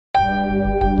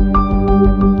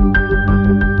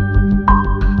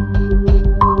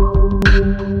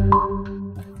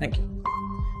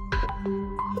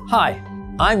Hi,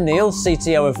 I'm Neil,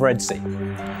 CTO of Red Sea.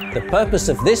 The purpose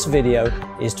of this video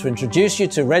is to introduce you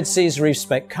to Red Sea's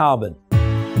Reef-Spec Carbon.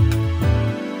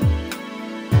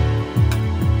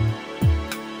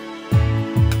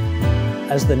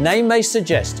 As the name may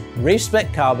suggest,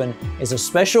 Reef-Spec Carbon is a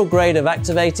special grade of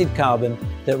activated carbon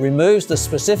that removes the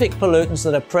specific pollutants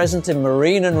that are present in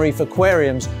marine and reef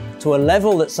aquariums to a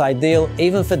level that's ideal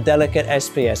even for delicate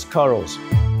SPS corals.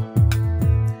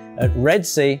 At Red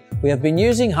Sea, we have been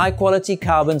using high-quality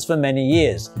carbons for many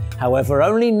years. However,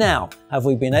 only now have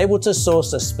we been able to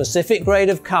source a specific grade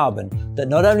of carbon that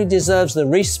not only deserves the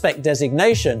Reef-Spec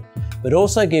designation, but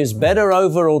also gives better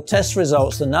overall test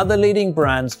results than other leading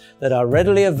brands that are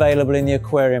readily available in the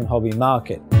aquarium hobby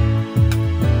market.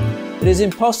 It is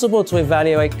impossible to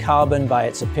evaluate carbon by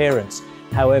its appearance.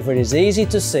 However, it is easy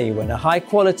to see when a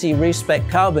high-quality Reef-Spec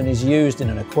carbon is used in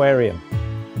an aquarium.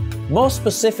 More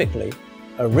specifically,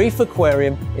 a reef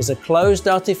aquarium is a closed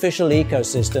artificial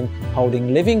ecosystem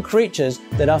holding living creatures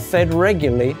that are fed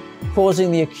regularly,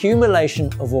 causing the accumulation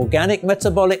of organic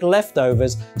metabolic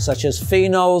leftovers such as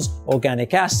phenols,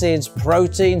 organic acids,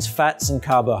 proteins, fats, and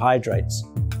carbohydrates.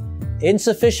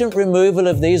 Insufficient removal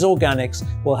of these organics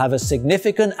will have a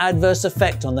significant adverse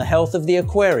effect on the health of the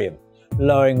aquarium,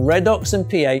 lowering redox and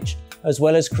pH, as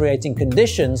well as creating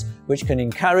conditions which can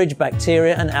encourage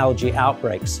bacteria and algae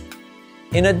outbreaks.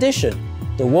 In addition,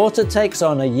 the water takes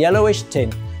on a yellowish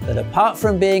tint that, apart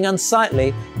from being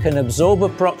unsightly, can absorb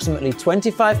approximately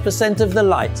 25% of the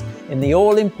light in the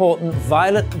all-important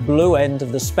violet-blue end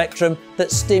of the spectrum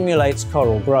that stimulates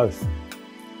coral growth.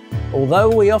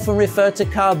 Although we often refer to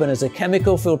carbon as a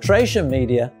chemical filtration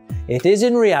media, it is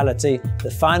in reality the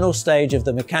final stage of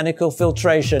the mechanical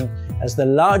filtration, as the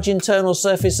large internal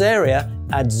surface area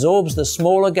adsorbs the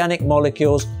small organic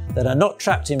molecules that are not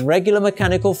trapped in regular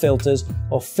mechanical filters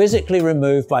or physically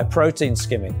removed by protein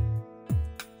skimming.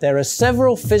 There are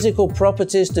several physical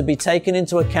properties to be taken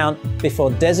into account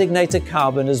before designating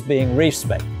carbon as being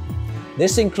Reef-Spec.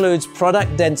 This includes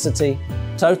product density,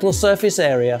 total surface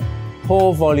area,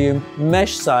 pore volume,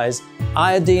 mesh size,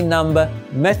 iodine number,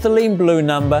 methylene blue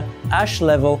number, ash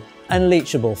level, and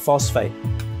leachable phosphate.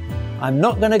 I'm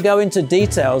not going to go into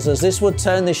details as this would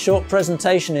turn this short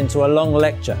presentation into a long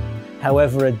lecture.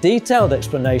 However, a detailed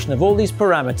explanation of all these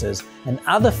parameters and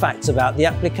other facts about the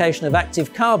application of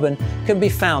active carbon can be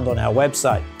found on our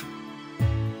website.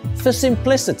 For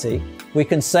simplicity, we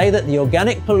can say that the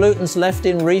organic pollutants left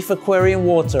in reef aquarium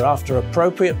water after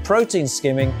appropriate protein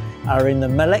skimming are in the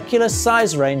molecular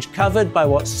size range covered by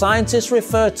what scientists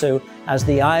refer to as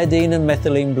the iodine and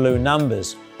methylene blue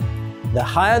numbers. The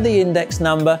higher the index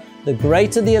number, the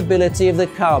greater the ability of the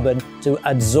carbon to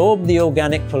adsorb the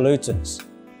organic pollutants.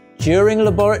 During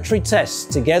laboratory tests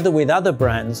together with other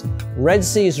brands, Red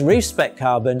Sea's Reef-Spec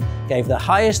Carbon gave the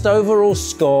highest overall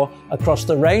score across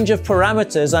the range of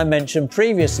parameters I mentioned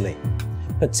previously,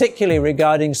 particularly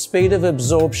regarding speed of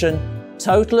absorption,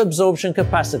 total absorption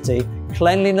capacity,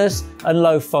 cleanliness, and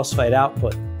low phosphate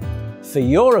output. For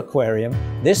your aquarium,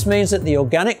 this means that the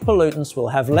organic pollutants will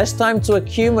have less time to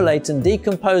accumulate and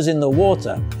decompose in the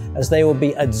water, as they will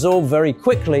be adsorbed very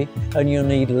quickly, and you'll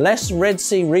need less Red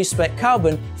Sea Reef-Spec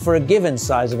Carbon for a given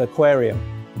size of aquarium.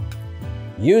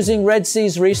 Using Red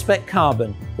Sea's Reef-Spec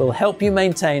Carbon will help you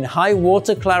maintain high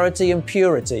water clarity and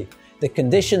purity, the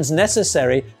conditions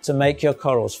necessary to make your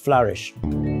corals flourish.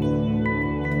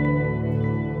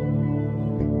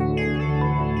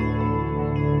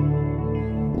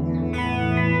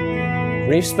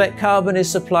 Reef-Spec Carbon is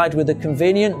supplied with a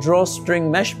convenient drawstring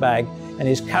mesh bag and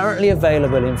is currently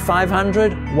available in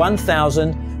 500,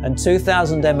 1000 and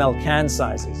 2000 ml can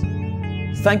sizes.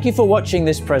 Thank you for watching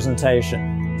this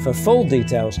presentation. For full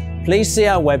details, please see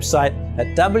our website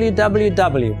at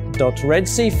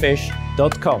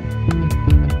www.redseafish.com.